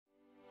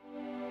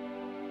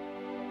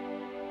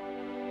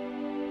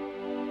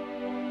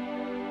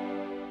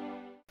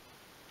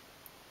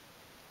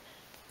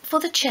For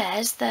the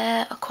chairs,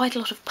 there are quite a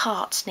lot of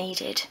parts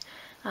needed,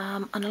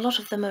 and a lot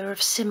of them are of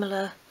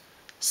similar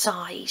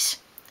size.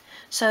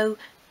 So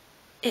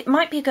it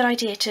might be a good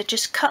idea to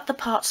just cut the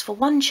parts for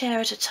one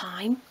chair at a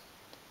time,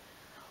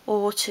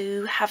 or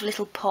to have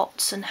little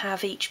pots and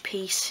have each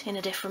piece in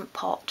a different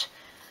pot.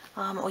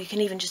 Or you can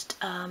even just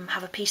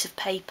have a piece of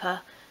paper,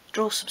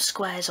 draw some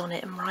squares on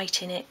it and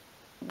write in it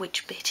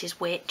which bit is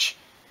which,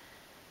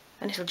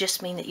 and it'll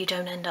just mean that you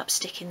don't end up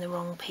sticking the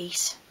wrong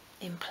piece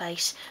in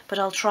place. But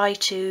I'll try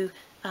to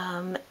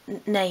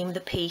name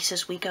the piece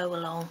as we go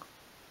along.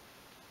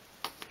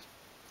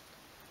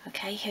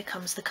 Okay, here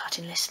comes the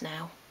cutting list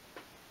now.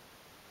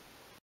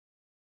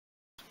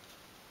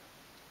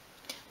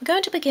 We're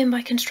going to begin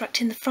by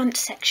constructing the front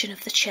section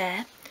of the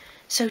chair.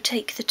 So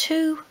take the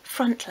two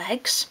front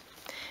legs,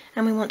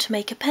 and we want to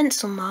make a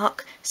pencil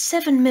mark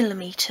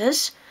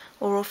 7mm,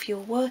 or if you're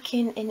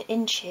working in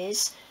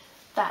inches,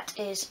 that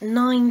is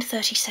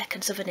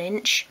 9/32 of an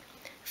inch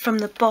from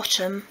the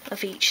bottom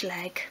of each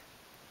leg.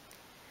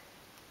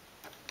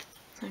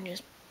 And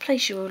just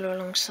place your ruler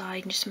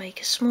alongside and just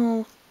make a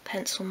small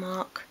pencil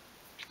mark.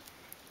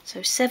 So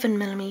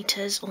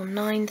 7mm or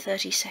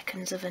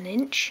 9/32 of an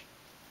inch,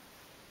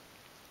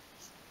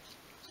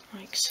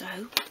 like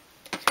so.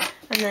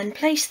 And then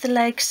place the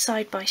legs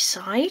side by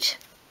side,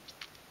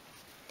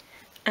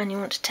 and you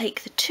want to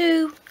take the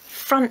two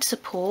front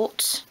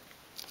supports.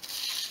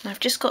 And I've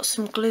just got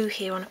some glue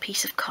here on a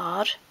piece of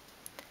card.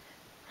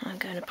 I'm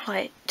going to apply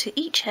it to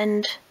each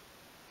end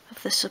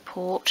of the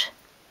support,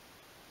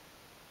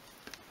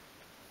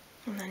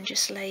 and then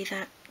just lay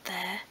that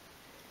there,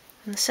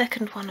 and the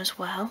second one as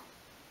well.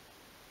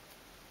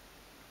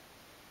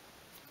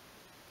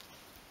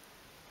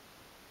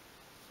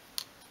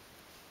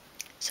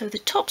 So the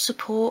top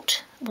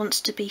support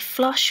wants to be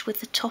flush with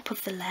the top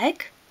of the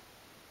leg,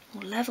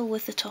 or level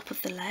with the top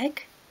of the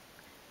leg.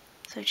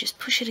 So just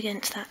push it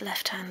against that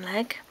left hand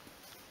leg.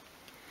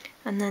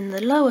 And then the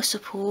lower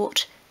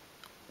support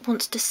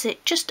wants to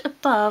sit just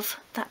above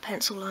that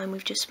pencil line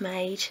we've just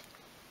made.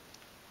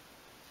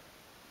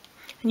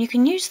 And you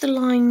can use the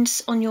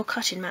lines on your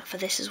cutting mat for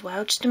this as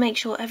well, just to make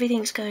sure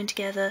everything's going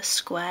together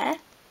square.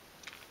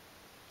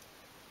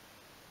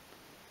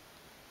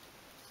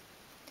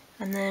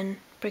 And then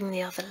bring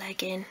the other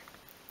leg in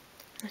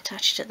and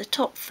attach it at the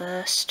top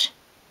first,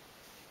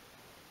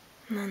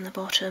 and then the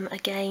bottom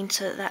again,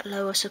 so that that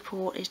lower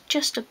support is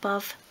just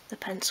above the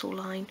pencil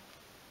line.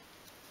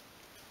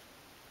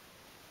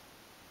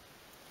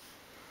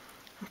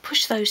 And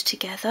push those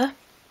together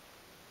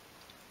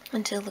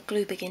until the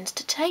glue begins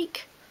to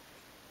take.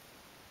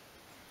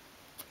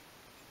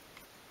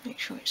 Make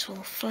sure it's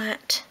all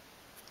flat.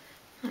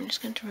 I'm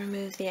just going to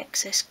remove the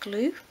excess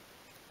glue.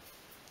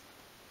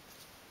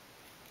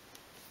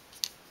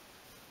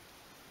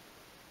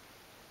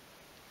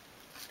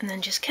 And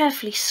then just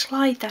carefully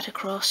slide that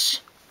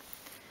across,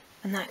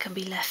 and that can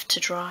be left to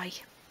dry.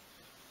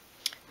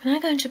 We're now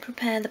going to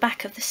prepare the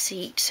back of the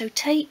seat. So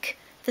take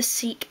the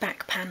seat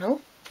back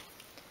panel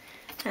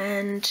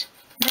and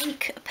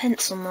make a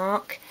pencil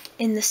mark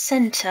in the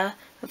centre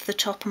of the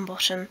top and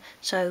bottom,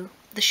 so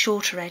the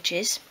shorter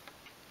edges.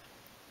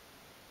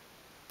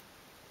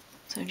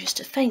 So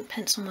just a faint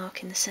pencil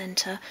mark in the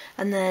centre,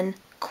 and then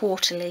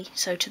quarterly,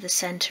 so to the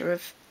centre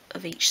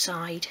of each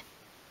side.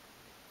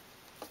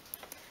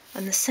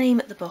 And the same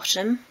at the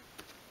bottom.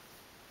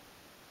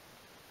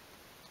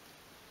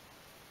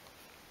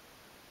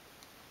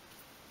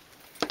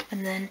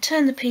 And then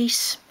turn the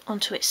piece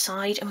onto its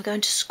side, and we're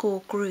going to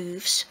score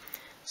grooves.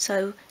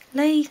 So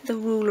lay the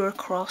ruler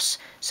across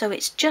so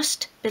it's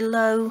just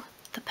below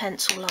the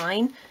pencil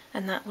line,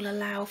 and that will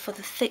allow for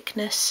the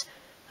thickness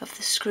of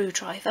the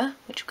screwdriver,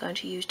 which we're going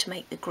to use to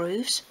make the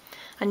grooves.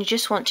 And you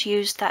just want to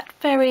use that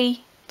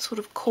very sort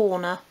of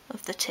corner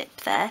of the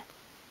tip there.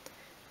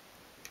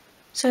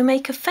 So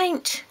make a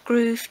faint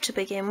groove to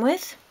begin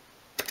with,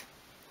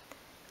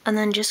 and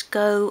then just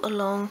go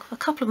along a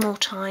couple more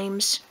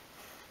times,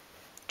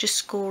 just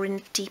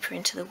scoring deeper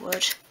into the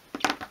wood.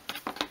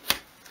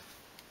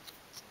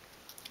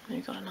 And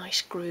you've got a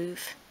nice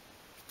groove.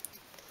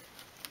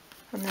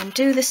 And then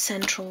do the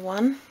central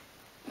one.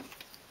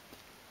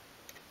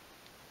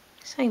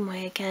 Same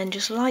way again,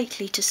 just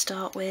lightly to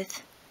start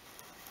with,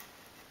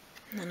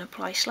 and then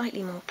apply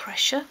slightly more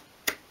pressure.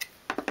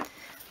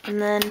 And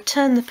then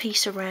turn the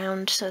piece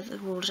around so that the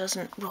ruler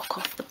doesn't rock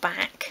off the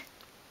back,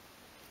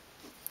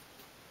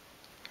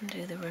 and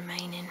do the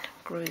remaining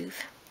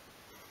groove.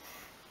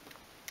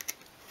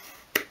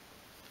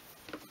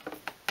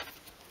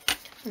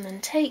 And then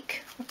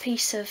take a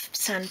piece of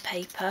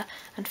sandpaper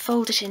and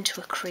fold it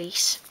into a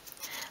crease,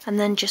 and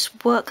then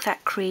just work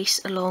that crease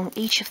along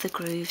each of the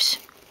grooves,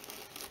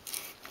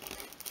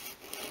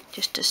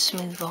 just to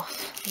smooth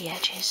off the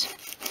edges.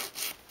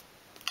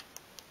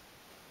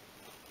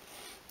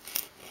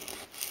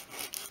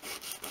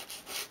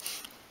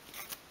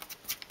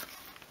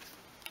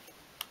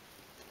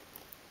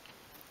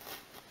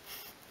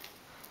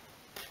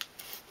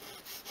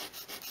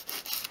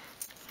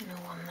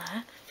 One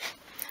there.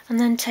 And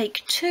then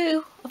take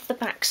two of the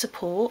back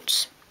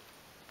supports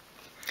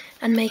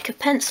and make a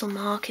pencil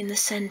mark in the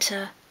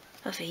centre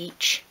of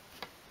each.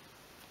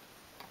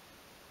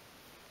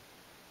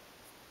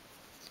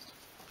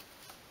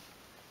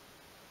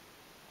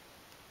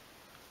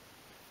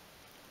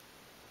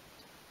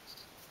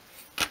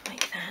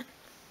 Like that.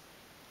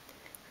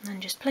 And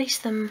then just place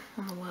them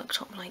on the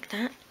worktop like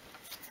that.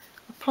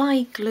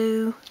 Apply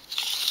glue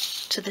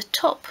to the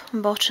top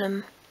and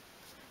bottom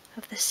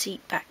of the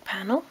seat back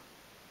panel.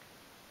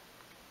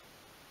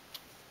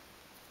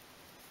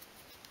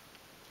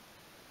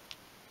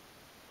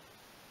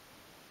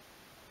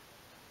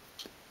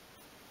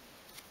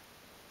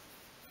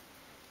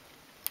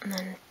 And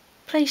then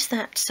place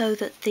that so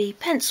that the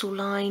pencil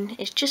line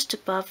is just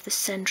above the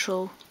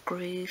central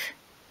groove.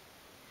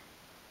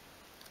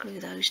 Glue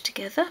those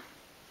together,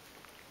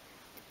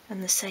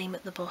 and the same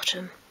at the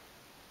bottom.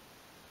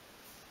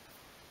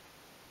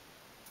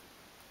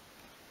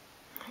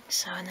 Like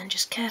so, and then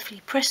just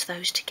carefully press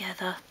those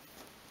together.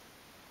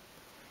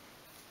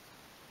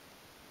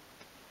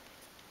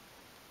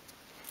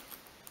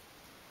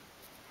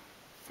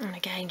 And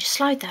again, just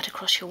slide that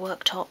across your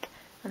worktop,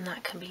 and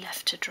that can be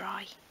left to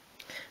dry.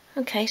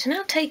 Okay, so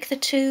now take the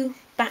two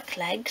back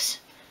legs.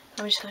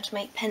 I'm just going to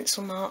make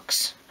pencil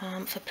marks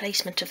for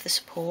placement of the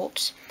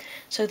supports.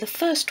 So the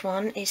first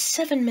one is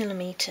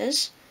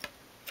 7mm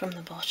from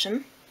the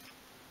bottom,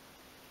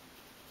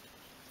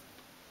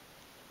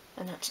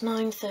 and that's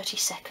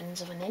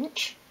 9/32 of an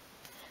inch.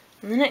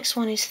 And the next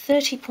one is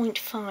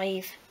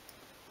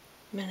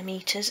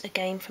 30.5mm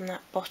again from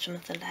that bottom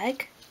of the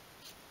leg,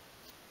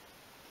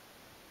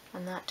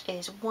 and that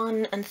is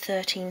 1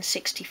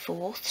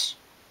 13/64.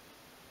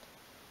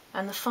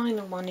 And the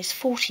final one is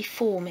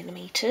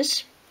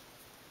 44mm,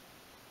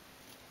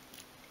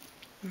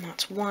 and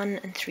that's 1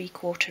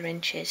 3/4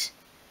 inches.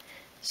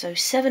 So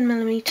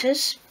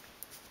 7mm,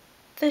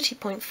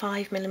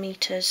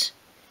 30.5mm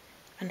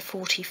and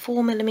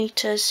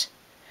 44mm,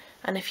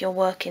 and if you're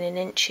working in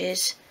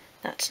inches,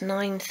 that's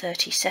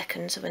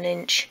 9/32 of an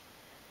inch,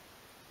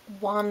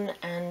 1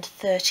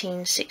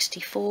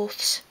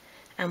 13/64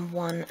 and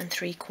 1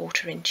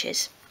 3/4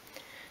 inches.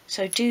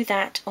 So do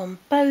that on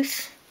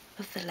both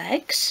of the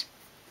legs.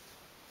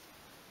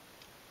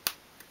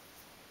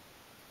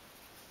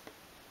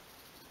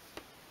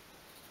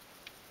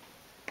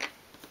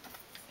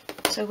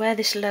 So where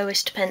this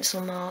lowest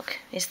pencil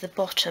mark is the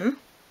bottom,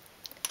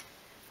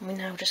 we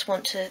now just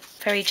want to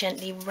very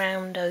gently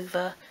round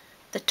over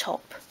the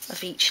top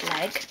of each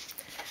leg.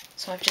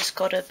 So I've just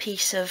got a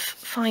piece of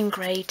fine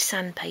grade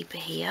sandpaper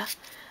here,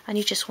 and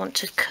you just want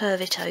to curve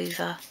it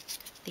over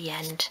the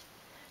end,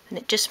 and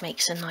it just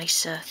makes a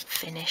nicer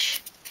finish.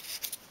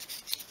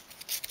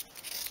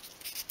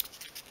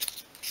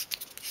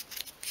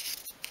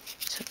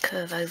 So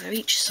curve over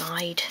each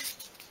side.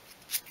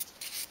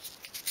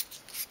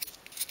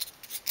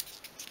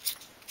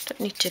 Don't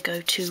need to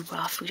go too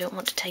rough, we don't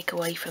want to take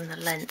away from the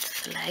length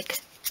of the leg,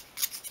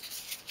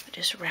 but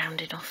just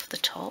round it off the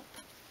top.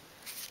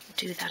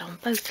 Do that on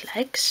both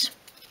legs.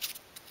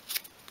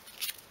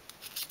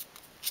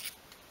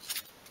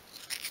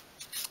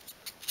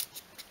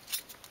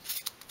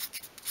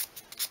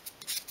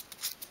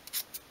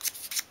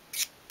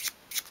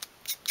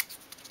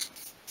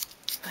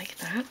 Like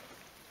that.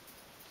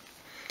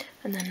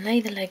 And then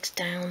lay the legs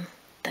down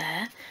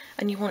there,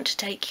 and you want to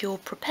take your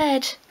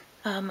prepared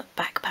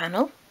back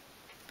panel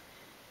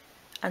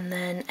and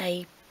then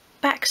a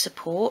back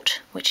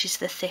support, which is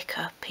the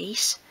thicker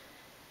piece,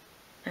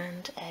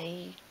 and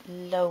a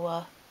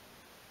lower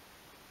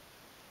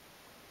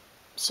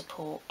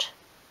support,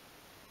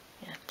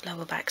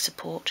 lower back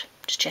support,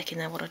 just checking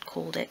there what I'd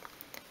called it.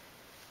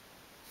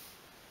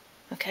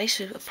 Okay,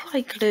 so apply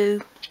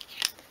glue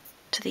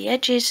to the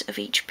edges of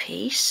each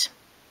piece.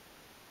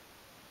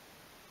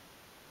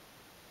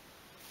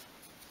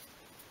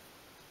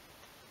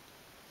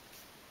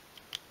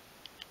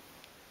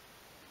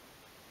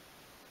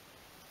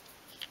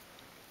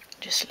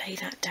 Just lay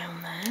that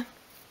down there.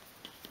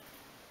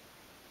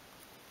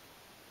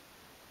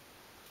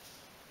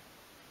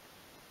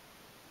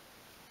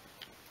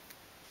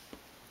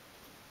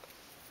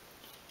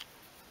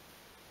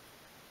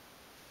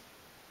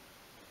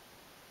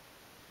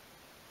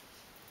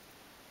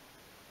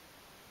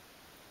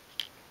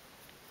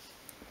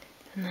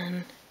 And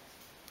then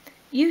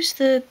use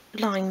the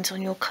lines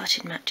on your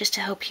cutting mat just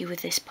to help you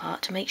with this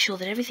part, to make sure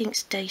that everything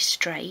stays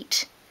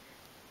straight.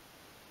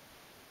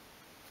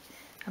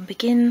 And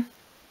begin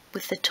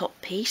with the top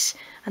piece,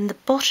 and the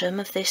bottom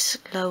of this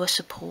lower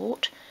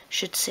support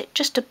should sit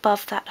just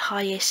above that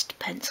highest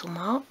pencil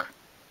mark.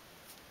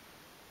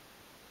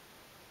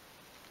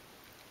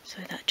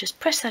 So that,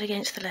 just press that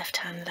against the left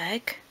hand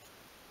leg,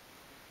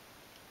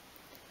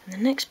 and the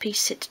next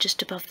piece sits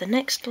just above the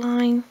next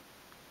line,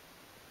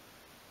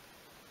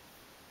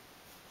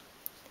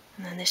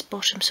 and then this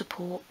bottom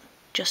support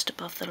just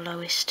above the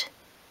lowest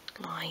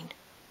line.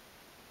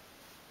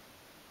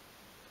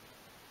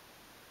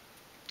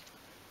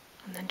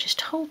 And then just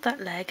hold that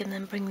leg and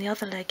then bring the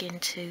other leg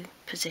into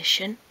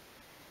position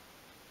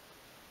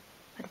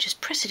and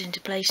just press it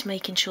into place,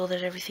 making sure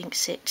that everything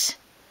sits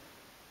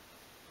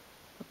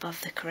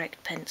above the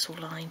correct pencil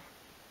line.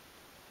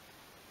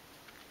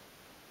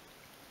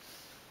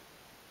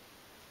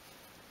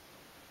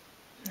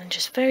 And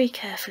just very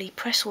carefully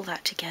press all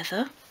that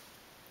together.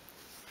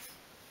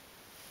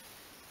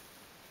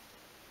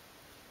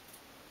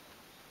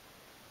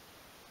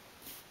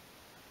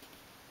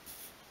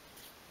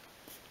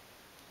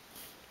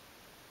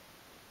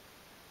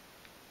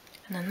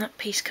 And then that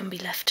piece can be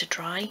left to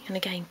dry, and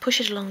again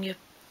push it along your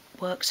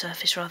work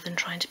surface rather than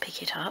trying to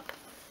pick it up.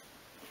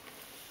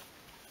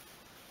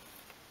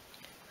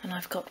 And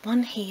I've got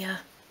one here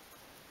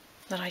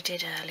that I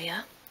did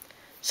earlier,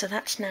 so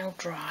that's now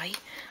dry,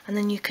 and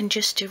then you can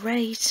just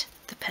erase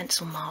the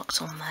pencil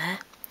marks on there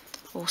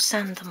or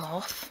sand them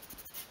off.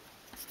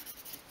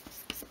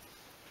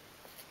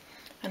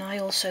 And I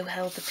also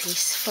held the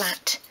piece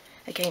flat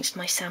against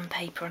my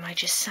sandpaper and I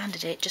just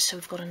sanded it just so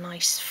we've got a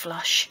nice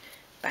flush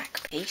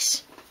back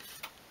piece.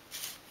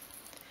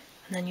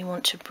 And then you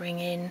want to bring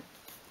in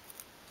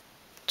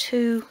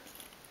 2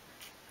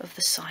 of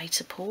the side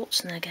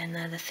supports, and again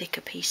they're the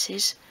thicker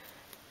pieces,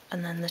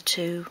 and then the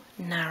 2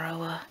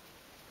 narrower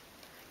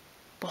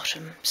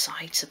bottom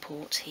side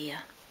supports here.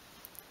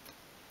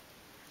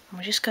 And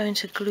we're just going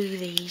to glue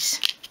these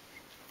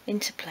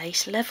into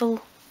place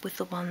level with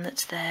the one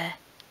that's there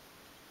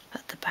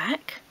at the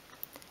back.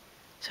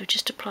 So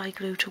just apply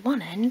glue to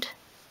one end,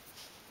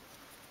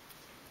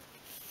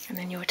 and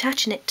then you're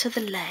attaching it to the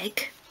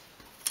leg,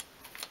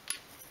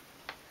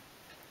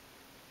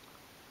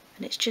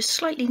 and it's just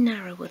slightly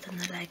narrower than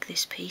the leg,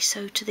 this piece,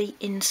 so to the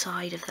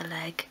inside of the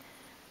leg.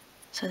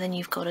 So then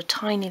you've got a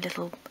tiny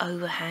little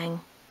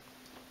overhang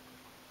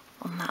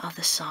on that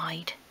other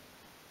side.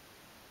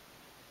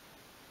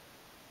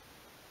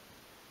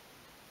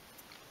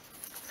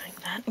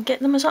 Like that, and get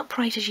them as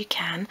upright as you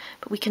can,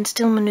 but we can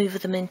still manoeuvre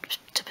them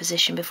into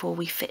position before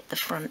we fit the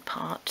front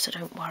part, so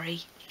don't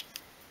worry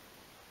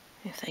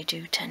if they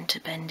do tend to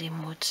bend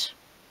inwards.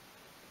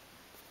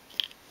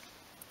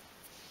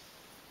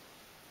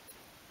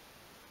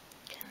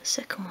 Again, the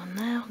second one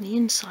there on the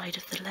inside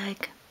of the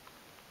leg.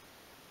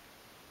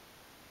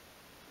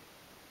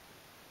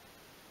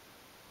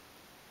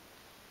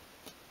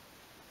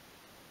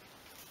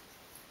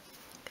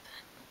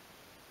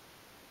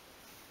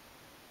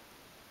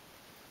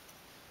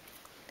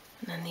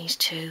 And then these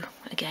 2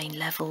 again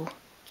level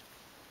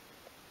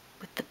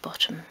with the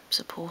bottom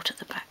support at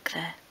the back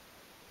there.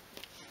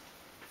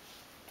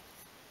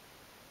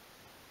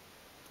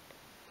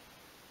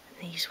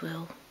 And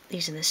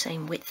these are the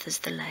same width as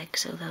the leg,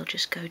 so they'll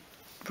just go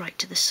right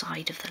to the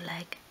side of the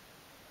leg.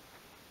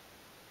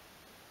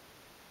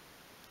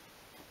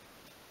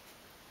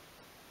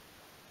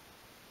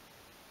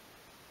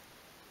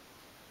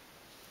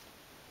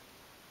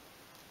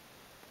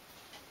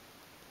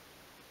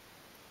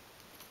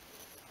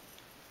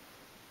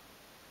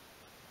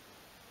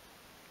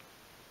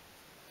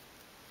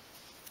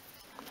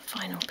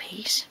 Final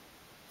piece.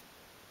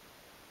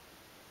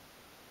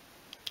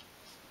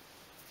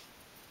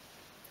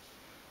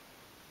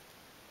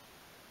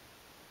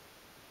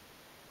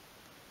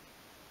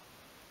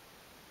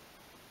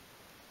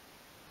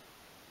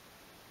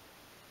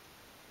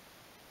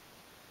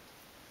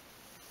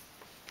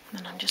 And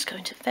then I'm just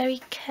going to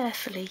very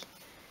carefully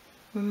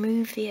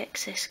remove the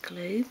excess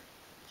glue.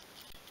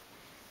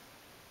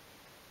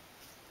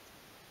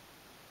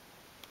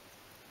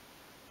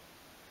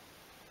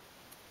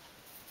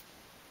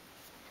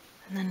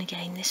 And then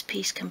again this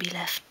piece can be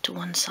left to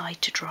one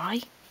side to dry,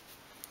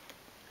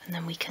 and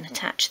then we can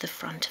attach the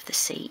front of the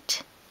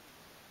seat.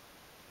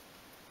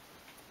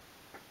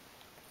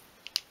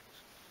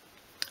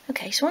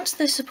 Okay, so once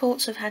the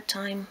supports have had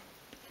time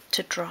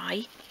to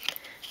dry,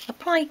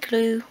 apply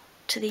glue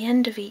to the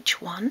end of each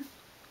one.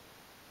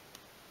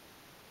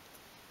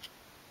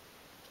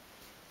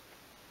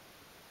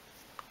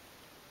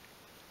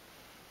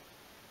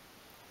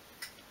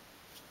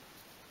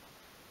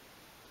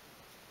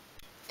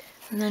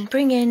 And then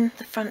bring in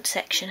the front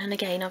section, and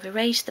again I've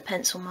erased the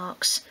pencil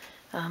marks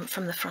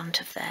from the front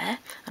of there,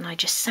 and I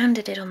just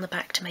sanded it on the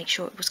back to make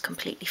sure it was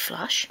completely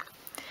flush.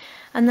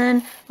 And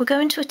then we're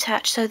going to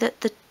attach so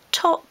that the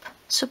top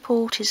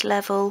support is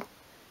level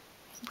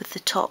with the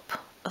top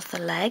of the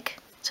leg,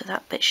 so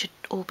that bit should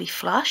all be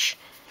flush.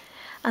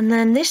 And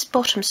then this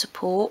bottom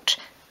support,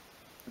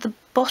 the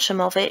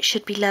bottom of it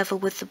should be level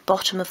with the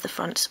bottom of the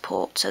front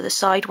support, so the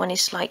side one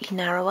is slightly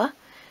narrower,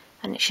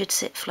 and it should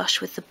sit flush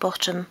with the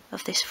bottom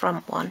of this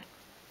front one.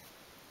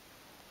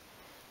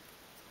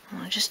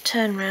 And I'll just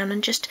turn around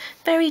and just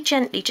very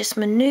gently just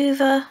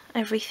manoeuvre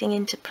everything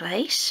into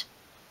place.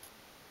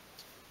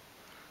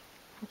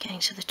 Okay,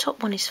 so the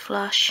top one is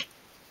flush,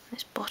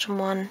 this bottom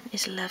one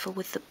is level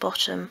with the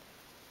bottom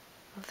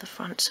of the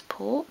front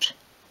support.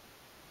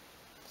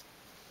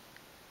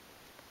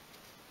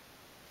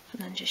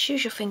 And then just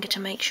use your finger to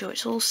make sure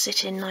it's all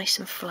sitting nice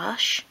and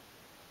flush.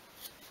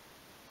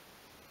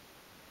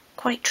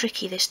 Quite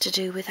tricky this to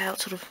do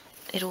without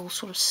it all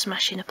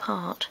smashing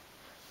apart.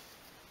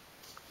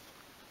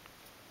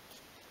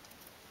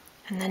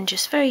 And then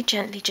just very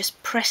gently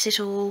just press it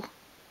all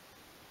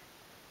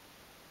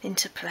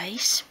into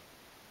place.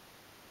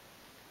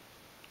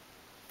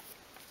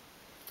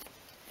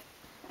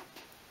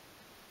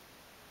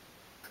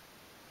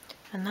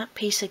 and that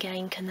piece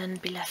again can then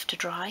be left to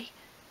dry,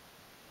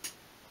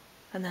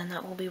 and then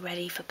that will be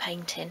ready for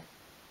painting.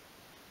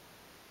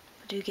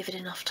 But do give it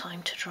enough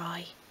time to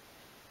dry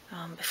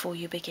before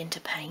you begin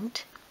to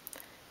paint.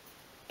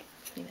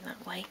 Leave it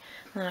that way.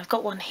 And then I've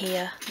got one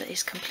here that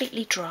is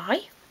completely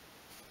dry.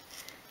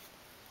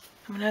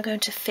 I'm now going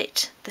to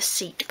fit the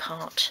seat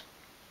part.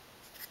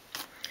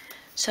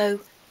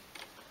 So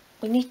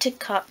we need to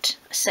cut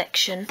a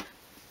section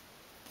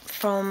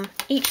from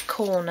each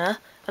corner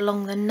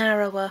along the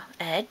narrower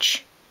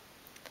edge,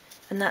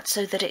 and that's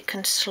so that it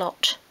can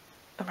slot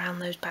around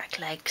those back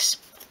legs.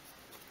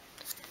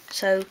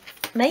 So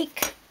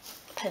make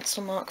a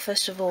pencil mark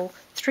first of all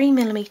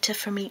 3mm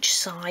from each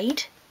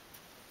side,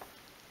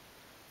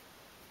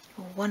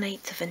 or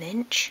 1/8 of an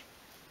inch.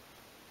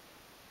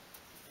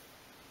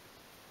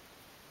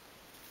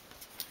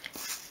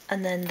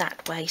 And then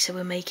that way, so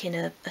we're making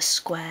a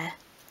square,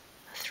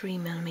 a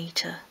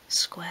 3mm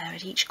square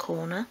at each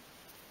corner.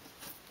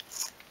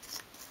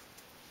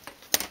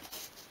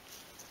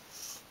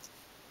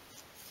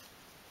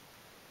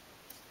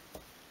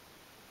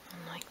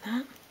 Like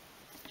that.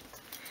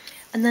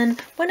 And then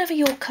whenever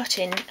you're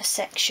cutting a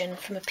section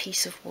from a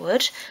piece of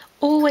wood,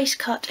 always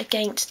cut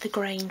against the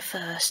grain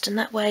first, and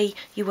that way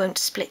you won't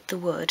split the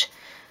wood.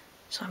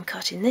 So I'm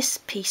cutting this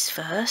piece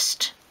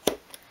first,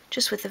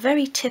 just with the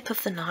very tip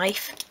of the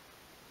knife,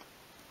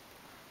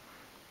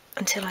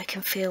 until I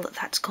can feel that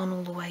that's gone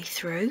all the way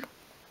through.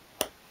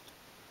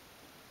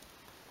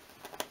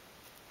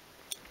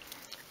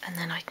 And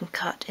then I can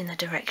cut in the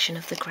direction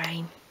of the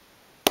grain,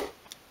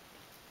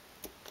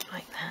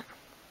 like that.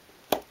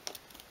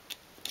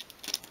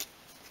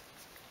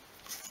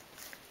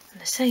 And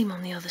the same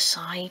on the other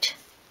side,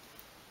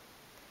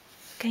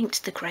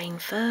 against the grain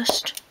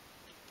first.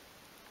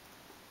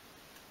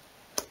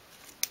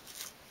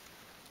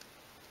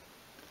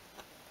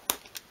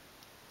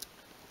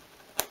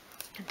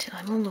 Until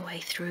I'm all the way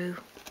through,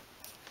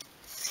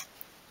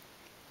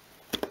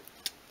 and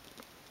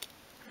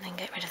then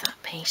get rid of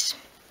that piece.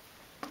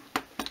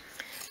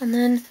 And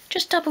then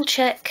just double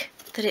check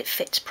that it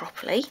fits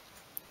properly,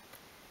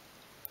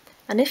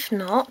 and if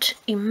not,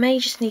 you may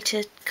just need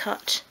to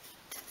cut.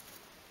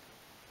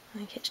 I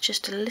think it's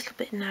just a little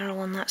bit narrow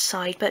on that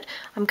side, but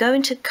I'm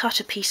going to cut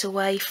a piece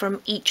away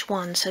from each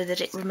one so that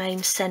it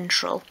remains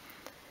central.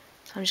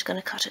 So I'm just going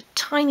to cut a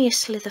tiny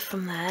slither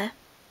from there.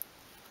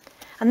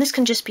 And this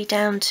can just be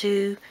down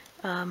to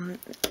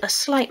a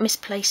slight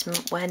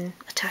misplacement when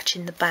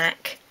attaching the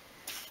back.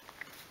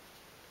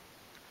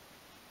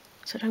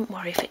 So don't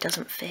worry if it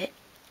doesn't fit.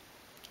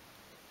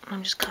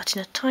 I'm just cutting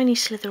a tiny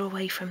slither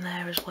away from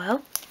there as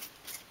well.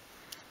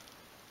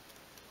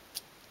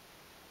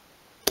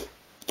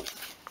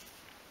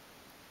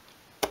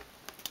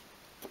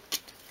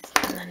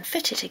 And then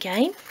fit it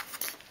again.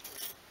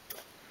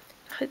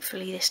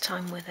 Hopefully this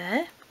time we're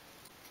there.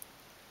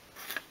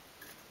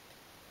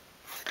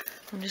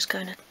 I'm just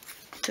going to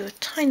do a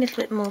tiny little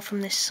bit more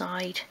from this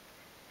side.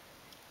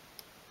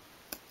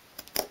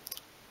 And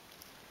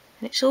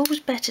it's always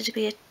better to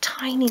be a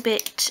tiny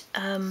bit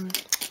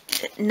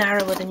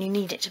narrower than you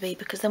need it to be,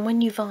 because then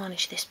when you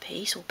varnish this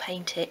piece or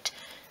paint it,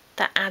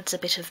 that adds a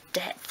bit of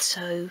depth,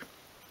 so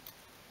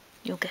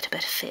you'll get a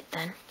better fit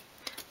then.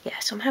 Yeah,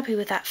 so I'm happy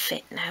with that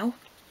fit now.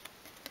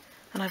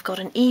 And I've got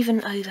an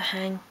even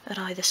overhang at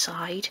either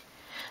side.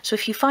 So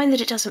if you find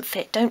that it doesn't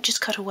fit, don't just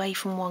cut away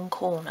from one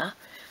corner.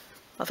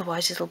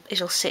 Otherwise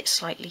it'll sit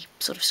slightly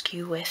sort of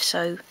skew with,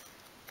 so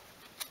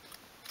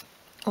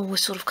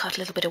always sort of cut a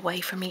little bit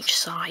away from each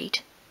side.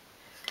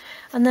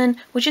 And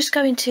then we're just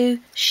going to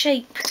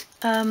shape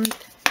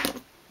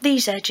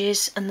these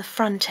edges and the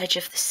front edge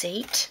of the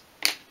seat,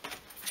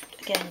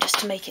 again just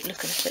to make it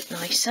look a little bit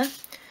nicer.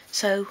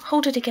 So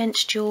hold it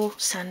against your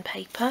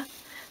sandpaper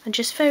and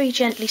just very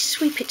gently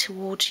sweep it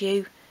towards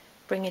you,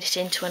 bringing it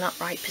into an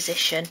upright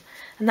position,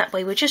 and that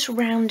way we're just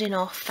rounding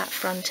off that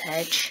front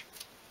edge,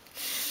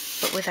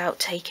 but without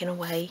taking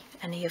away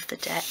any of the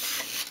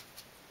depth.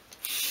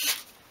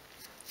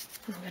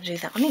 I'm going to do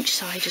that on each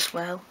side as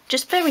well,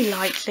 just very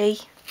lightly.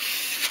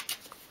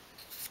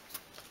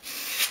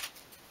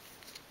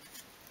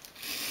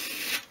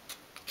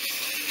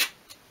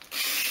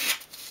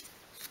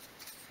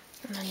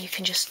 And then you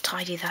can just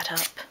tidy that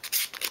up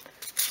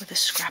with a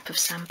scrap of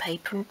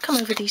sandpaper and come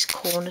over these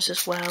corners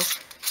as well,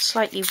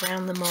 slightly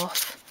round them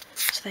off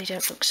so they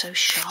don't look so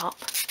sharp.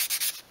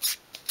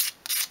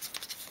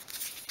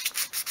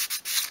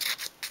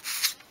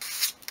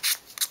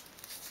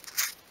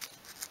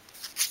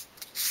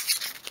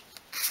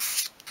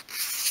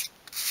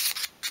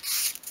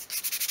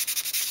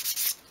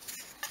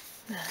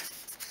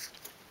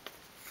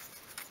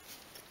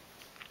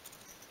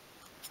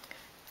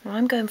 Now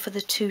I'm going for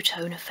the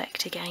two-tone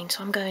effect again,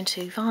 so I'm going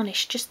to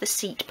varnish just the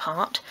seat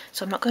part,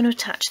 so I'm not going to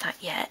attach that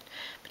yet,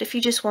 but if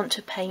you just want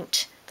to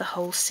paint the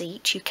whole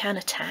seat you can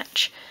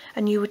attach,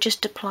 and you would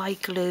just apply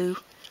glue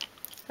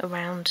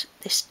around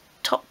this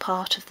top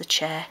part of the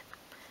chair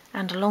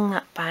and along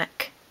that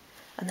back,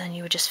 and then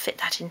you would just fit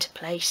that into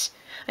place.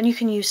 And you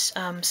can use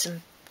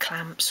some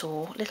clamps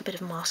or a little bit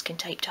of masking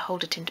tape to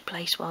hold it into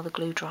place while the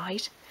glue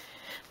dries.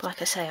 But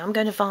like I say, I'm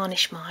going to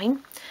varnish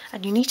mine,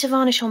 and you need to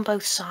varnish on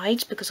both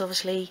sides because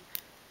obviously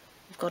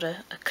you've got a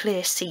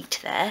clear seat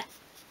there.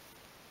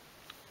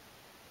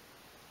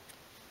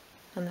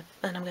 And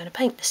I'm going to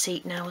paint the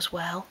seat now as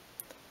well,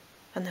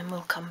 and then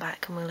we'll come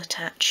back and we'll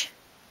attach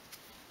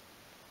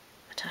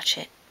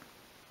it.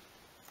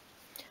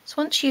 So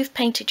once you've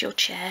painted your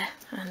chair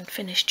and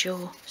finished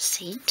your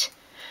seat,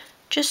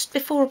 just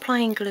before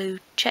applying glue,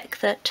 check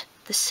that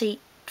the seat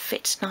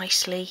fits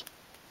nicely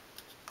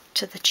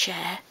to the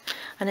chair,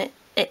 and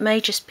it may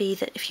just be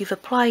that if you've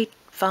applied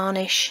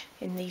varnish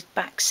in these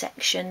back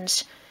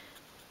sections,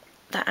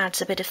 that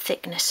adds a bit of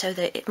thickness, so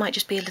that it might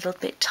just be a little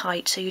bit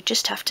tight, so you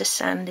just have to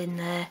sand in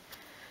there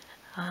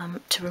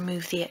to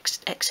remove the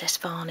excess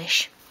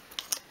varnish.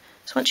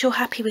 So once you're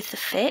happy with the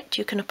fit,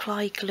 you can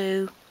apply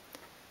glue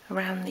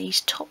around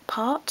these top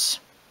parts.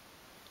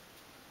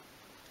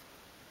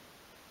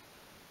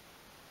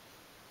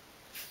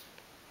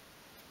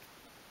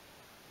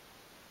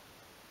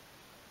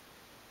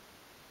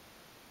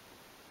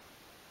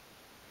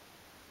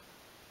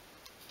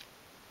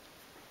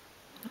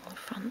 On the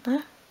front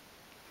there.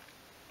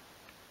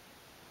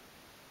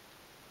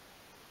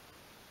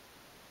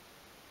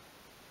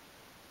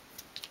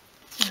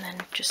 And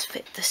then just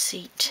fit the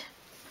seat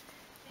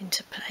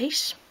into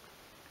place.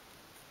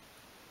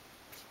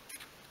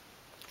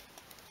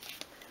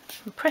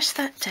 And press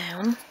that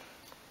down.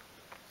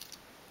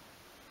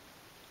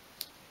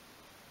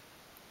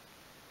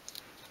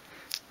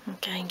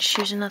 Again, just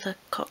use another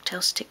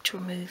cocktail stick to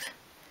remove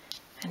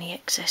any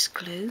excess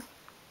glue.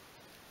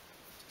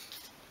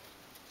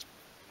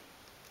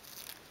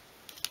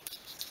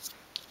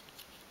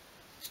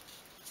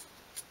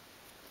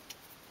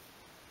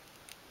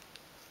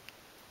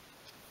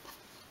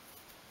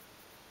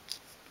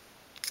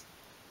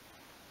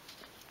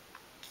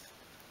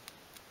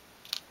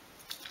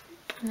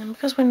 And then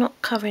because we're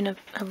not covering a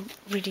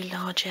really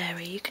large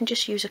area, you can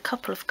just use a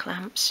couple of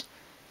clamps,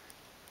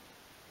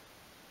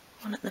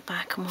 one at the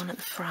back and one at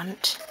the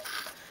front,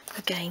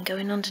 again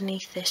going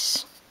underneath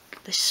this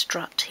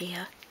strut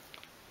here.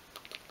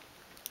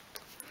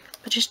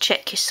 But just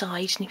check your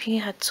size, and if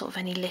you had sort of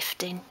any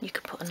lifting, you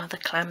could put another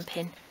clamp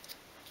in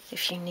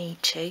if you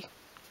need to,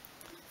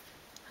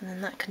 and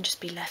then that can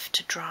just be left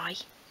to dry.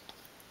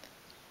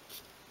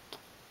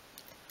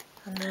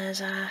 And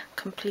there's our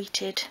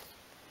completed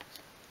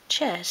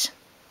chairs,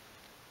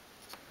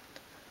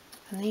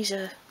 and these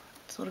are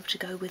sort of to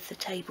go with the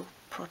table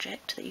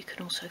project that you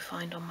can also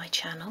find on my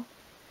channel,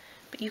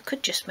 but you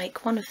could just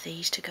make one of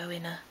these to go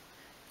in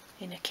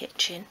a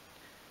kitchen,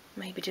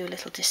 maybe do a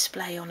little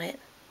display on it.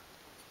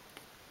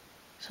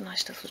 It's a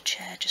nice little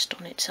chair just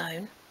on its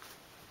own.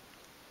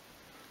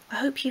 I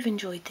hope you've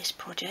enjoyed this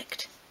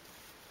project,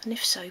 and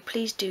if so,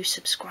 please do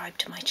subscribe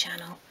to my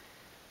channel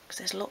because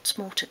there's lots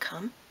more to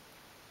come,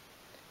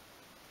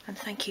 and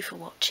thank you for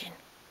watching.